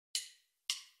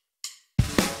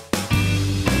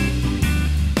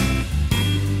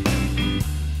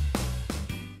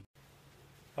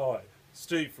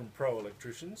Steve from Pro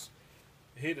Electricians,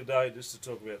 here today just to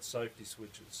talk about safety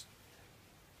switches.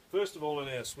 First of all, in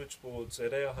our switchboards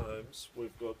at our homes,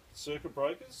 we've got circuit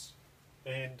breakers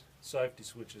and safety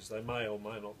switches. They may or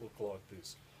may not look like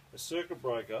this. A circuit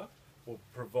breaker will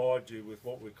provide you with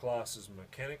what we class as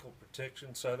mechanical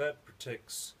protection, so that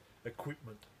protects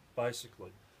equipment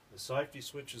basically. The safety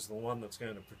switch is the one that's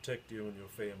going to protect you and your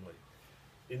family.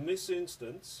 In this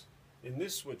instance, in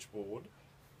this switchboard,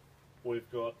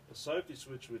 we've got a safety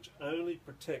switch which only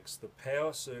protects the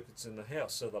power circuits in the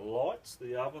house. So the lights,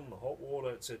 the oven, the hot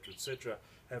water, etc.,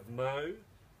 have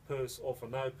offer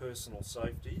no personal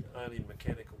safety, only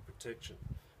mechanical protection.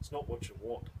 It's not what you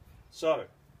want. So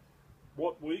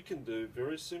what we can do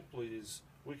very simply is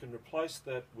we can replace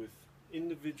that with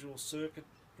individual circuit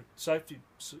safety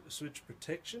switch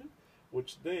protection,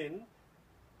 which then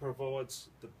provides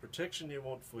the protection you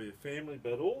want for your family,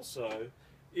 but also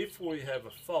if we have a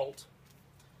fault,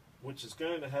 which is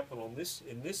going to happen in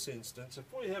this instance, if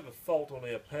we have a fault on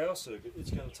our power circuit,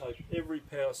 it's going to take every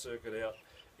power circuit out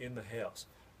in the house.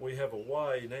 We have a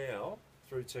way now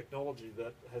through technology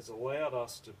that has allowed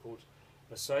us to put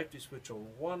a safety switch on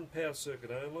one power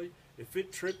circuit only. If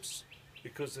it trips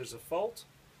because there's a fault,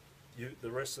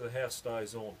 the rest of the house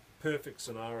stays on. Perfect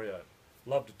scenario.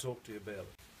 Love to talk to you about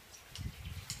it.